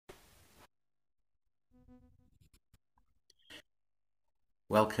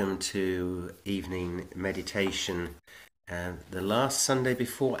Welcome to evening meditation, the last Sunday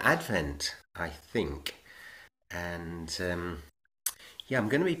before Advent, I think. And I'm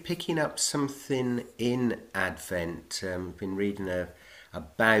going to be picking up something in Advent. I've been reading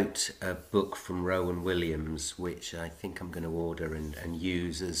about a book from Rowan Williams, which I think I'm going to order and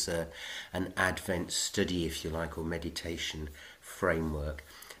use as an Advent study, if you like, or meditation framework.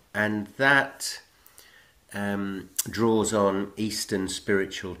 And that draws on Eastern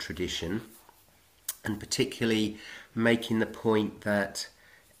spiritual tradition, and particularly making the point that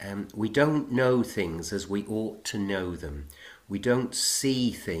we don't know things as we ought to know them. We don't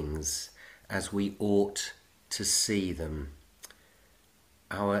see things as we ought to see them.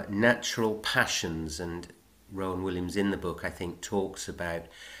 Our natural passions, and Rowan Williams in the book, I think, talks about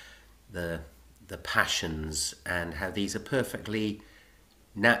the passions and how these are perfectly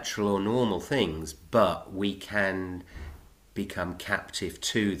natural or normal things, but we can become captive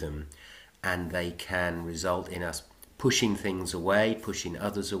to them, and they can result in us pushing things away, pushing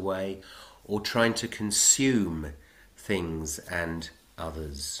others away, or trying to consume things and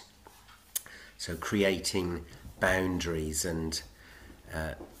others. So creating boundaries and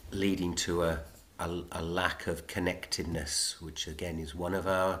leading to a lack of connectedness, which again is one of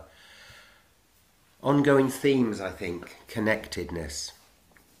our ongoing themes, I think, connectedness.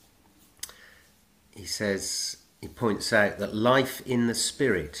 He points out that life in the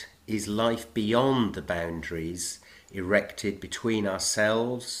Spirit is life beyond the boundaries erected between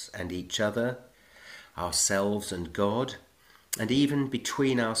ourselves and each other, ourselves and God, and even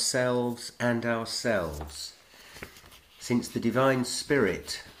between ourselves and ourselves. Since the Divine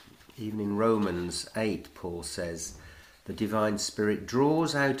Spirit, even in Romans 8, Paul says, the Divine Spirit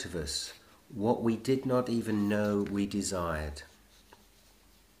draws out of us what we did not even know we desired.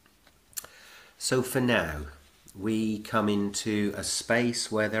 So for now, we come into a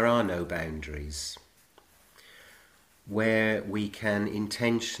space where there are no boundaries, where we can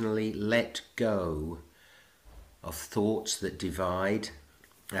intentionally let go of thoughts that divide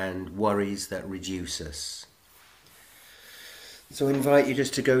and worries that reduce us. So I invite you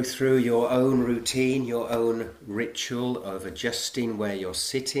just to go through your own routine, your own ritual of adjusting where you're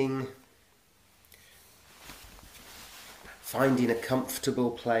sitting, finding a comfortable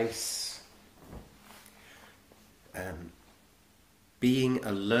place, being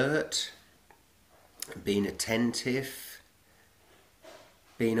alert, being attentive,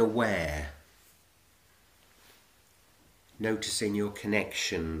 being aware, noticing your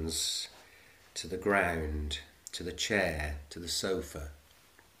connections to the ground, to the chair, to the sofa.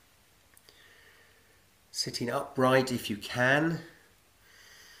 Sitting upright if you can,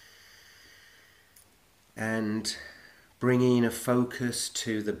 and bringing a focus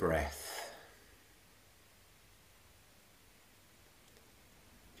to the breath.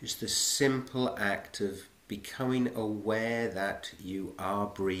 Just a simple act of becoming aware that you are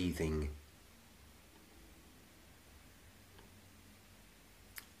breathing.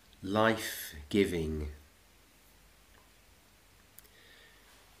 Life-giving.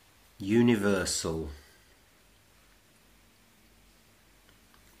 Universal.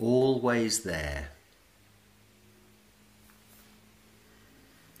 Always there.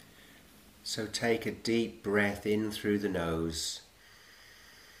 So take a deep breath in through the nose.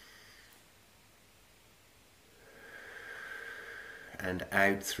 And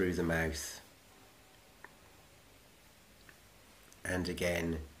out through the mouth. And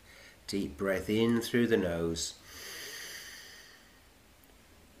again, deep breath in through the nose.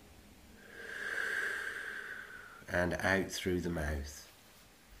 And out through the mouth.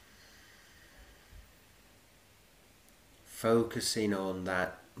 Focusing on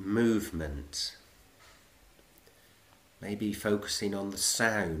that movement. Maybe focusing on the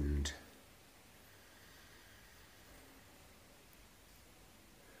sound.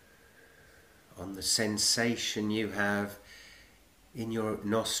 On the sensation you have in your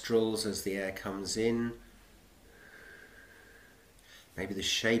nostrils as the air comes in. Maybe the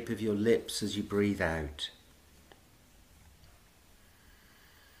shape of your lips as you breathe out.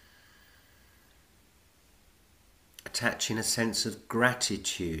 Attaching a sense of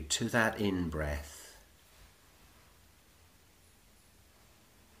gratitude to that in-breath.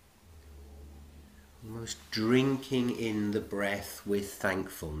 Almost drinking in the breath with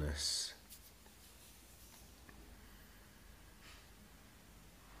thankfulness.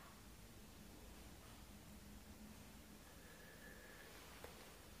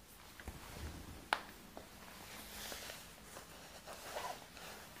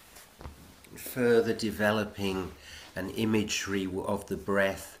 Further developing an imagery of the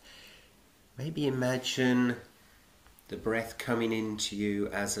breath, maybe imagine the breath coming into you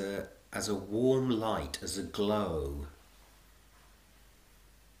as a warm light, as a glow.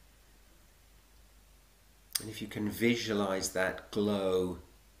 And if you can visualize that glow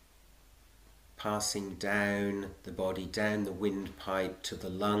passing down the body, down the windpipe to the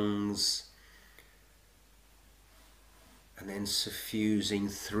lungs, and then suffusing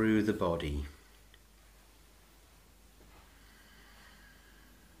through the body.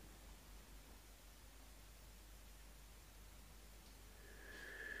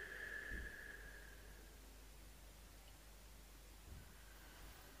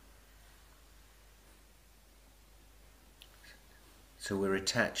 So we're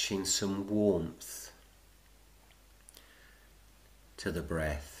attaching some warmth to the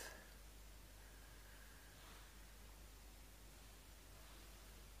breath.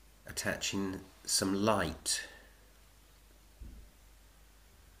 Attaching some light.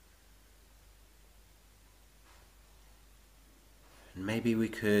 And maybe we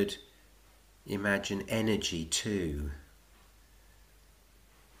could imagine energy too,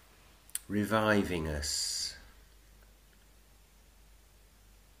 reviving us.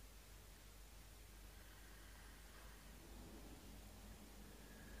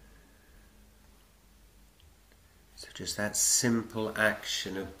 So just that simple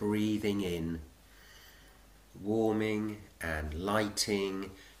action of breathing in, warming and lighting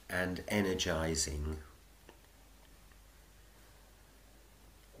and energizing.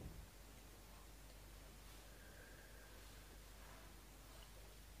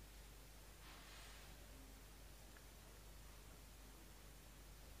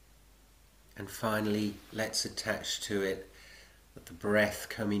 And finally, let's attach to it the breath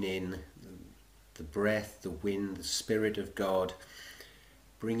coming in, the breath, the wind, the Spirit of God,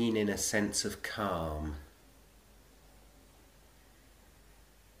 bringing in a sense of calm.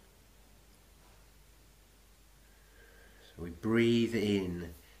 So we breathe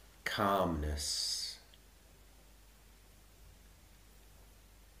in calmness,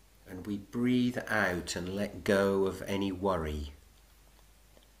 and we breathe out and let go of any worry.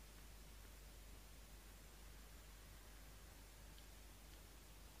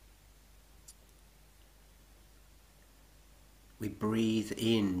 We breathe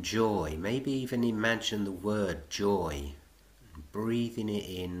in joy, maybe even imagine the word joy, breathing it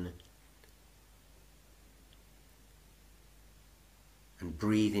in and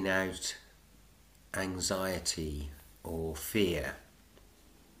breathing out anxiety or fear.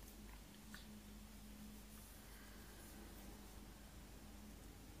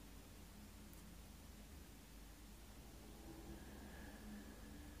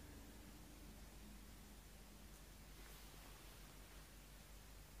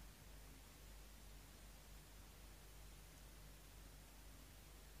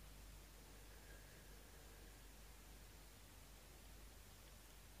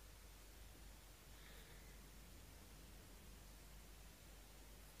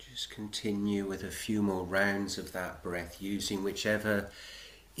 Just continue with a few more rounds of that breath, using whichever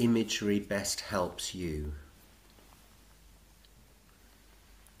imagery best helps you.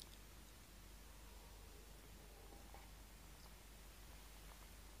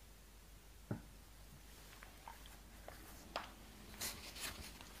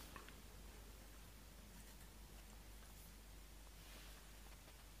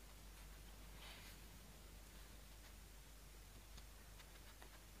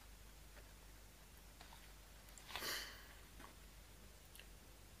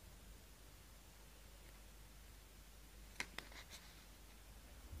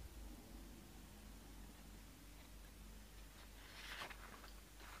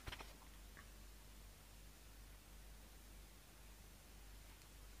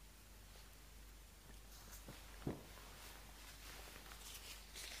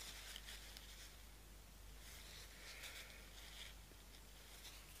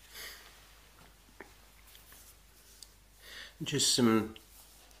 Just one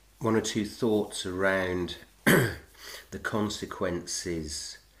or two thoughts around the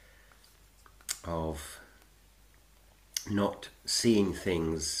consequences of not seeing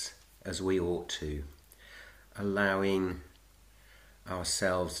things as we ought to, allowing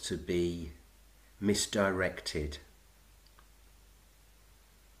ourselves to be misdirected.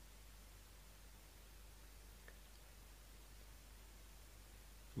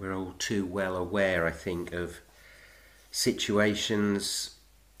 We're all too well aware, I think, of situations,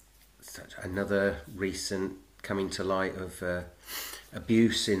 another recent coming to light of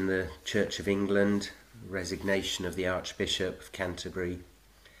abuse in the Church of England, resignation of the Archbishop of Canterbury,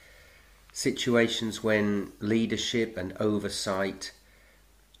 situations when leadership and oversight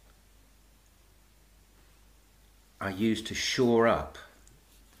are used to shore up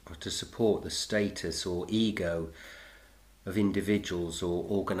or to support the status or ego of individuals or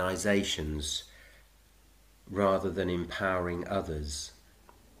organizations rather than empowering others.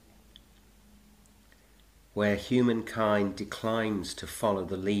 Where humankind declines to follow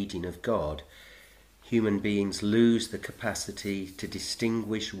the leading of God, human beings lose the capacity to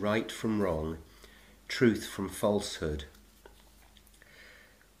distinguish right from wrong, truth from falsehood.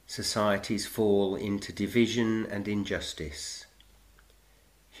 Societies fall into division and injustice.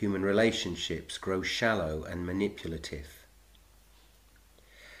 Human relationships grow shallow and manipulative.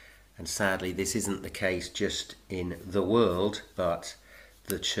 And sadly, this isn't the case just in the world, but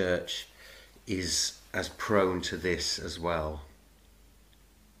the church is as prone to this as well.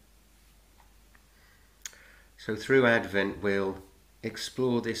 So through Advent we'll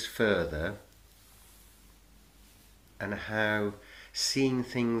explore this further, and how seeing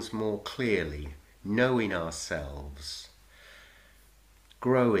things more clearly, knowing ourselves,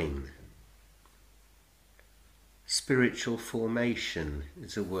 growing, spiritual formation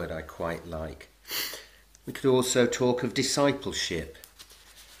is a word I quite like. We could also talk of discipleship,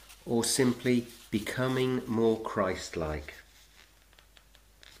 or simply becoming more Christ-like.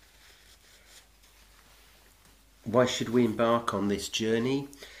 Why should we embark on this journey?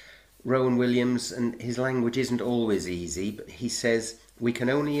 Rowan Williams, and his language isn't always easy, but he says we can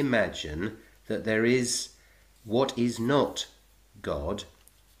only imagine that there is what is not God,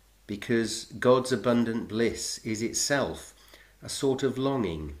 because God's abundant bliss is itself a sort of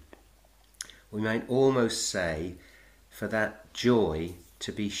longing. We might almost say for that joy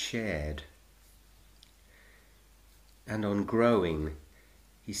to be shared. And on growing,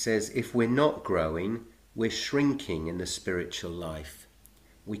 he says if we're not growing, we're shrinking in the spiritual life.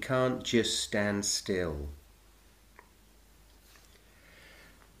 We can't just stand still.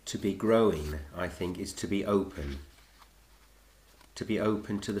 To be growing, I think, is to be open. To be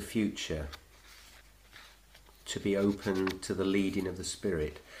open to the future. To be open to the leading of the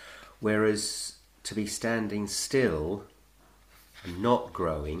Spirit. Whereas to be standing still and not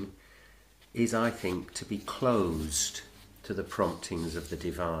growing is, I think, to be closed to the promptings of the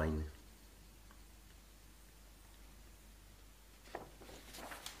divine.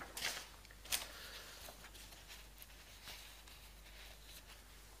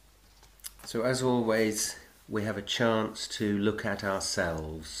 So as always, we have a chance to look at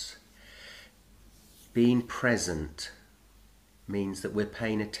ourselves. Being present means that we're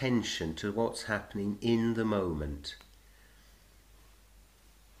paying attention to what's happening in the moment.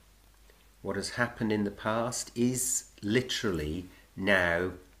 What has happened in the past is literally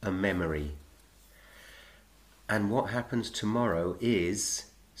now a memory. And what happens tomorrow is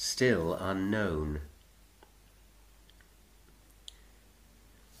still unknown.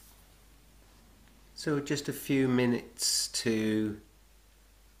 So just a few minutes to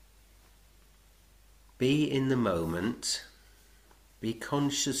be in the moment, be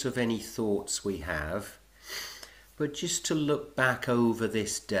conscious of any thoughts we have, but just to look back over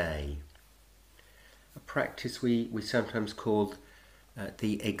this day. A practice we sometimes call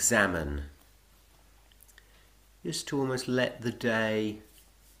the examine. Just to almost let the day,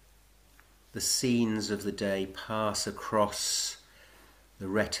 the scenes of the day pass across the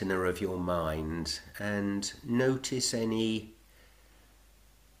retina of your mind, and notice any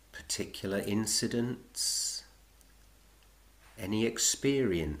particular incidents, any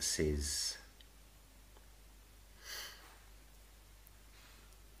experiences,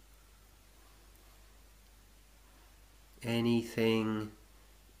 anything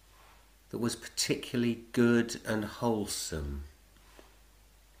that was particularly good and wholesome.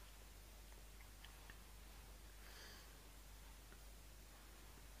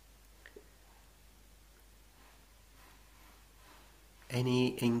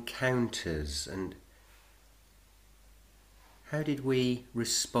 Any encounters, and how did we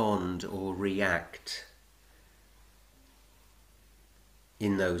respond or react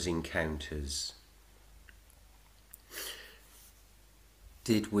in those encounters?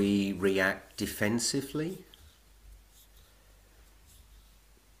 Did we react defensively?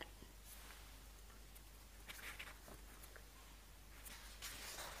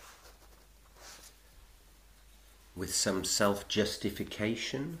 With some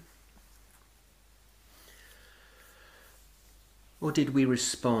self-justification? Or did we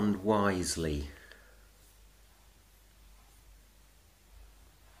respond wisely?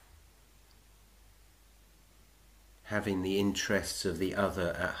 Having the interests of the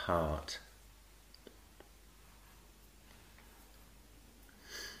other at heart?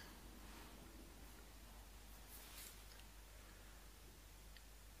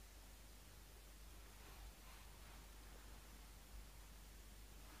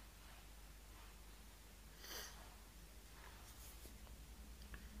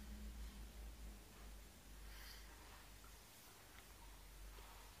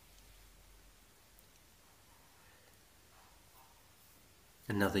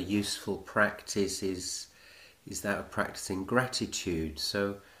 Another useful practice is that of practicing gratitude.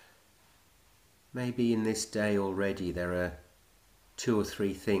 So maybe in this day already there are 2 or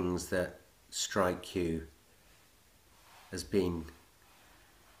 3 things that strike you as being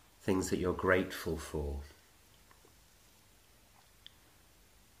things that you're grateful for.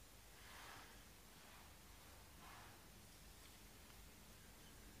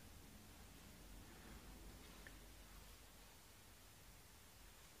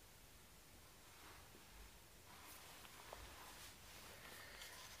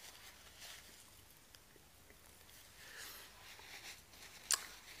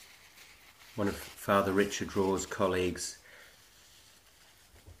 One of Father Richard Raw's colleagues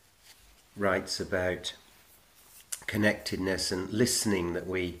writes about connectedness and listening that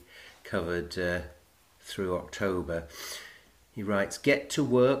we covered through October. He writes, "Get to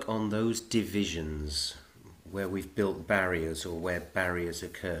work on those divisions where we've built barriers or where barriers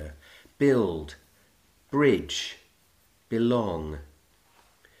occur. Build, bridge, belong."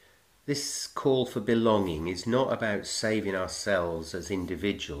 This call for belonging is not about saving ourselves as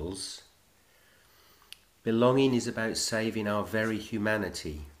individuals. Belonging is about saving our very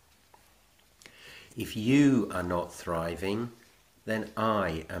humanity. If you are not thriving, then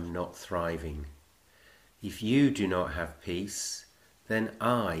I am not thriving. If you do not have peace, then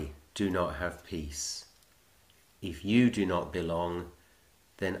I do not have peace. If you do not belong,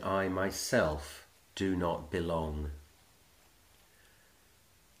 then I myself do not belong.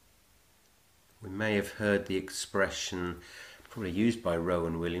 We may have heard the expression, probably used by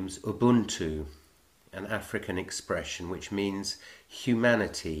Rowan Williams, Ubuntu, an African expression which means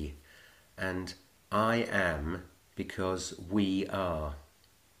humanity and I am because we are.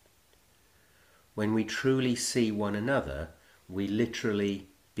 When we truly see one another, we literally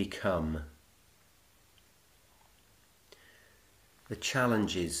become. The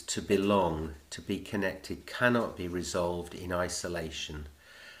challenges to belong, to be connected, cannot be resolved in isolation,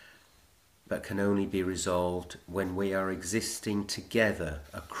 but can only be resolved when we are existing together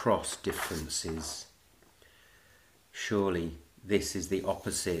across differences. Surely this is the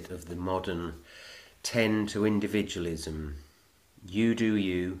opposite of the modern tend to individualism. You do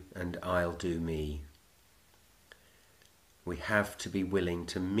you and I'll do me. We have to be willing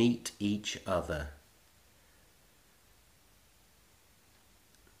to meet each other,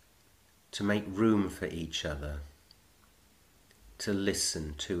 to make room for each other, to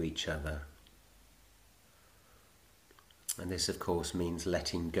listen to each other. And this, of course, means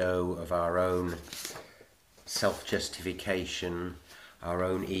letting go of our own self-justification, our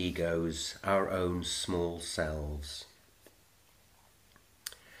own egos, our own small selves.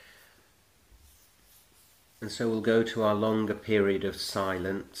 And so we'll go to our longer period of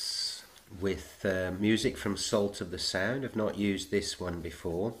silence with music from Salt of the Sound. I've not used this one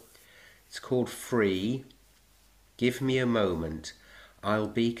before. It's called Free. Give me a moment, I'll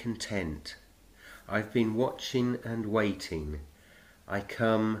be content. I've been watching and waiting. I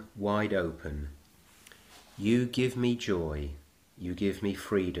come wide open. You give me joy. You give me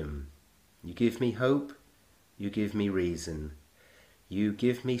freedom. You give me hope. You give me reason. You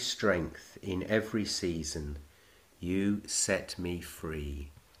give me strength in every season. You set me free.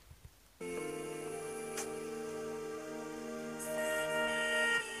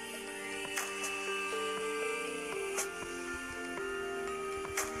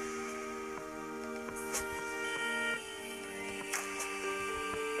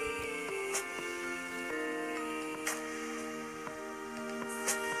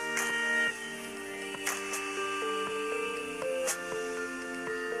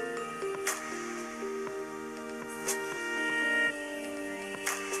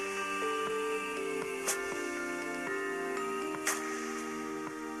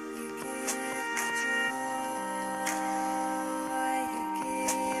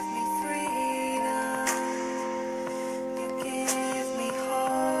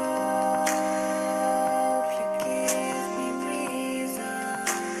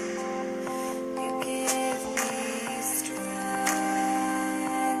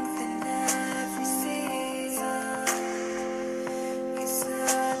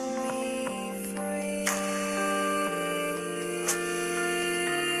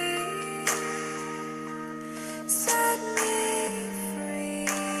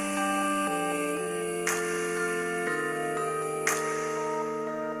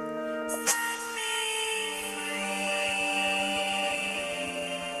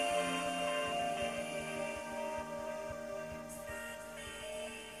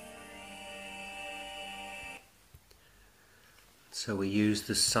 So we use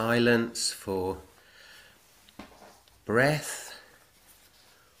the silence for breath,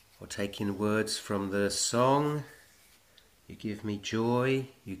 or taking words from the song, you give me joy,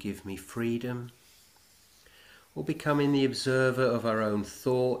 you give me freedom, or becoming the observer of our own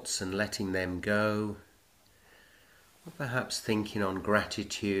thoughts and letting them go, or perhaps thinking on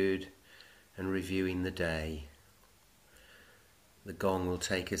gratitude and reviewing the day. The gong will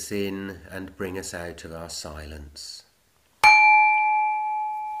take us in and bring us out of our silence.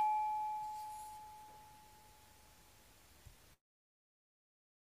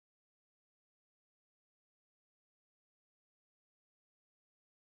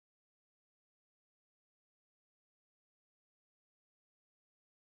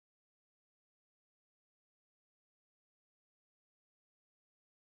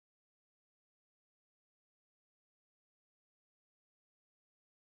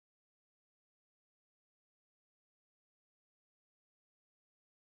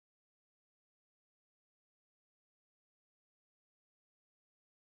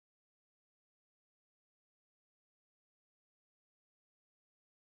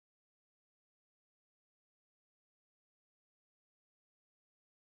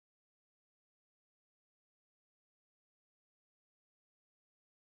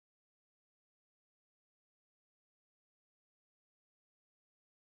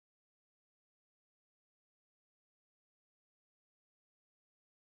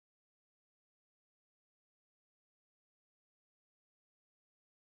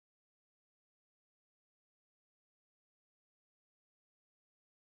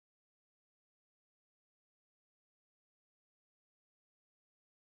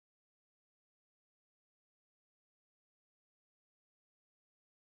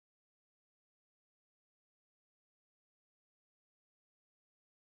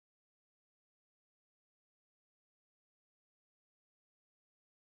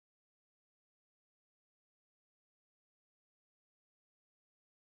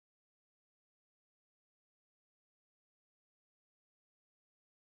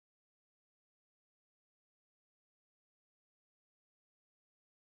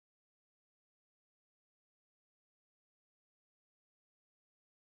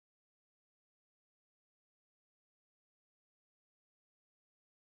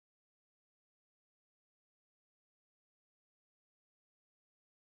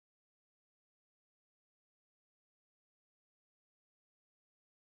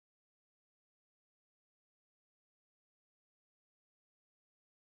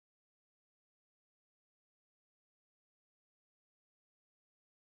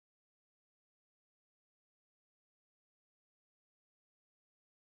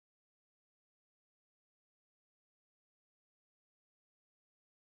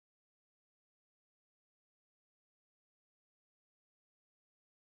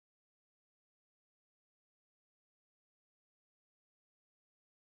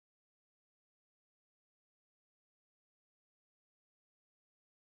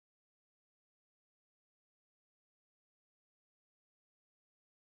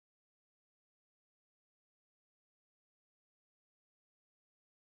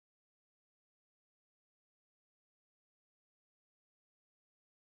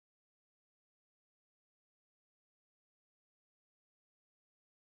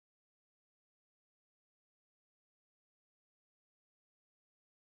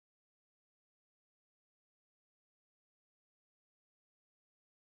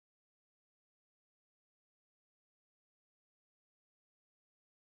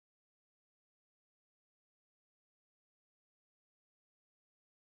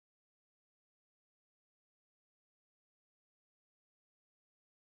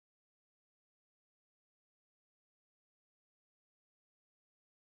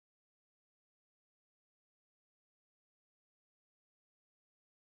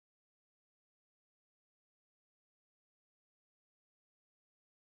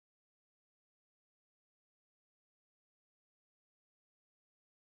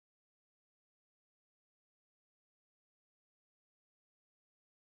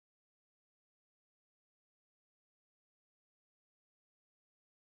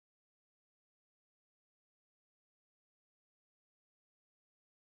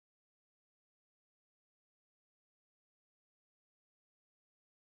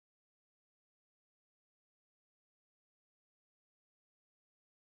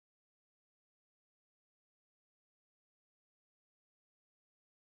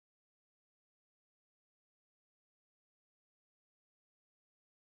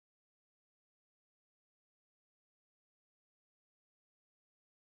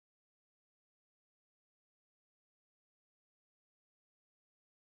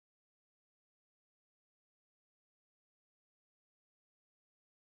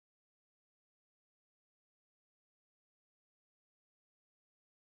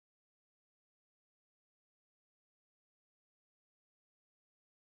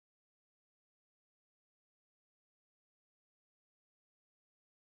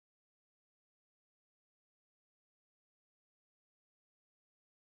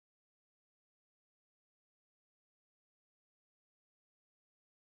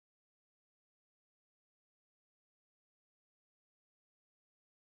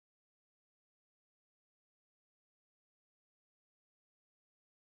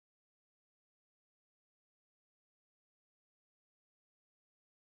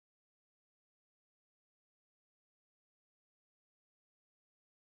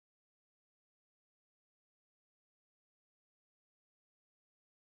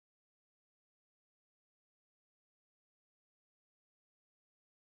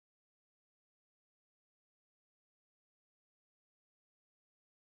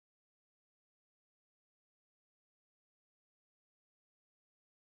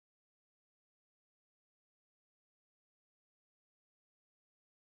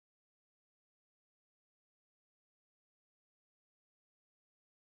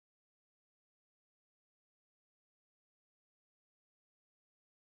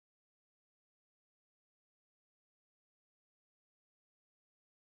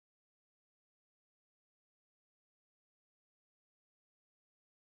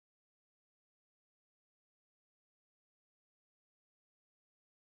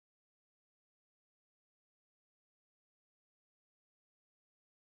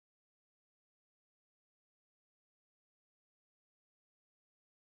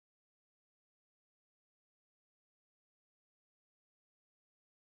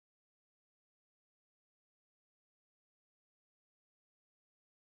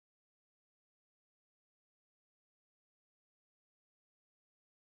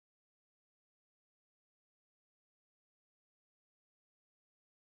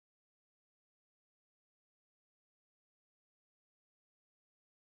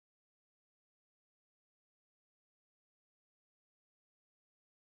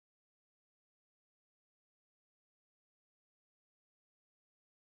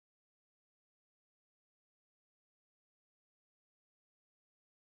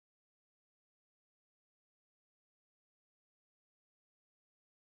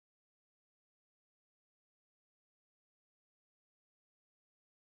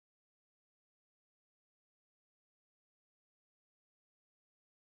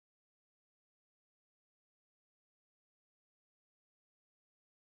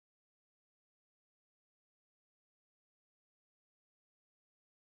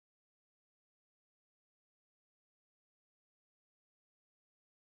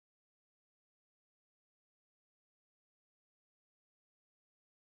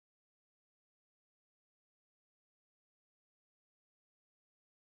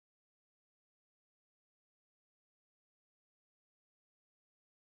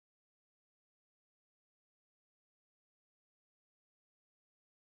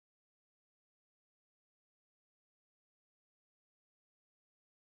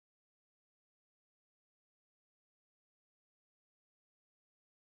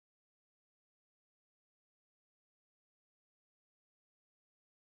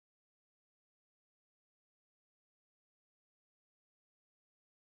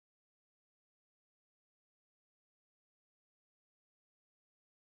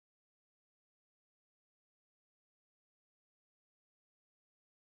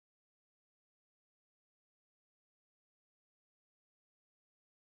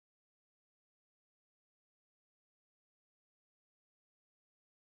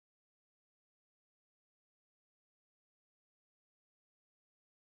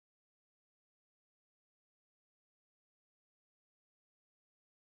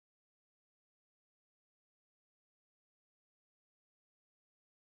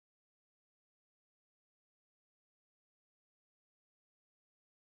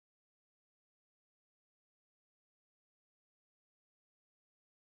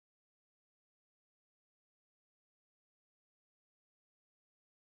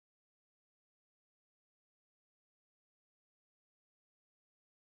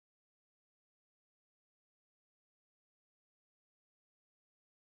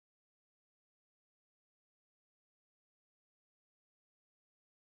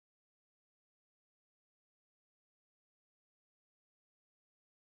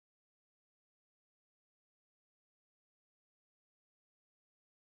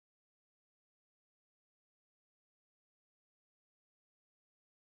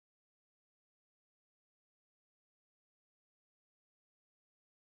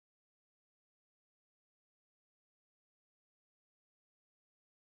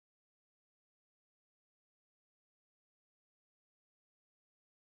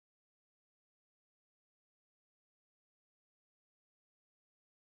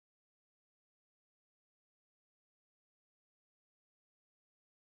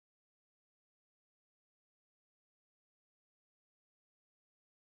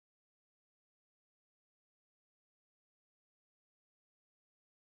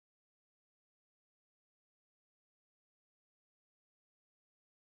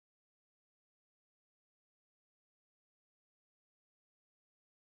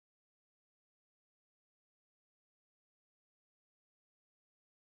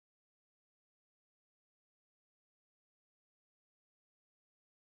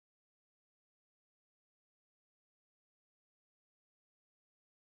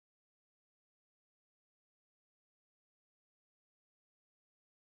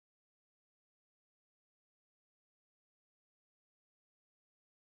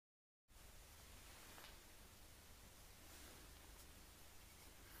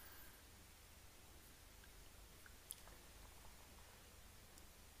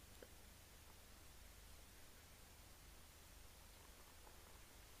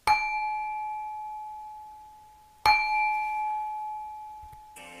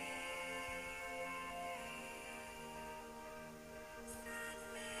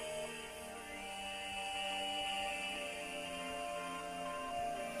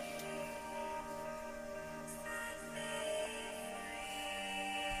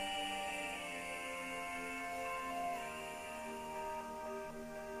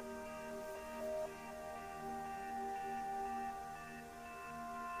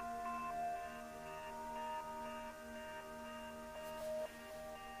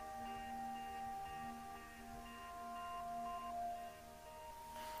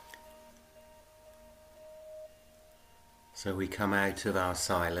 So we come out of our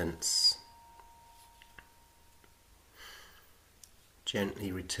silence,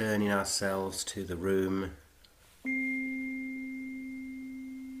 gently returning ourselves to the room.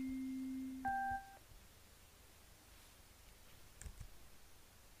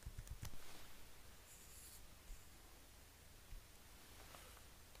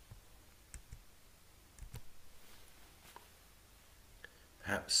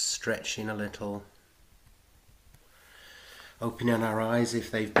 Perhaps stretching a little, opening our eyes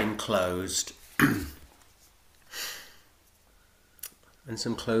if they've been closed. And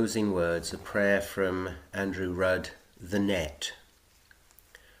some closing words, a prayer from Andrew Rudd, The Net.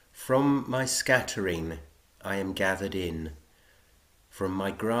 From my scattering I am gathered in, from my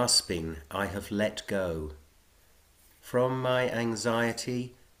grasping I have let go, from my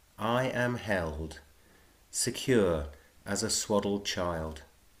anxiety I am held, secure as a swaddled child.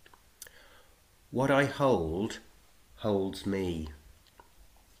 What I hold holds me.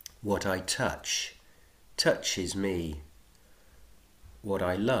 What I touch touches me. What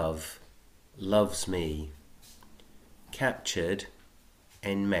I love loves me. Captured,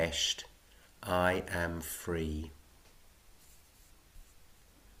 enmeshed, I am free.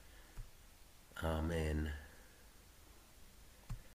 Amen.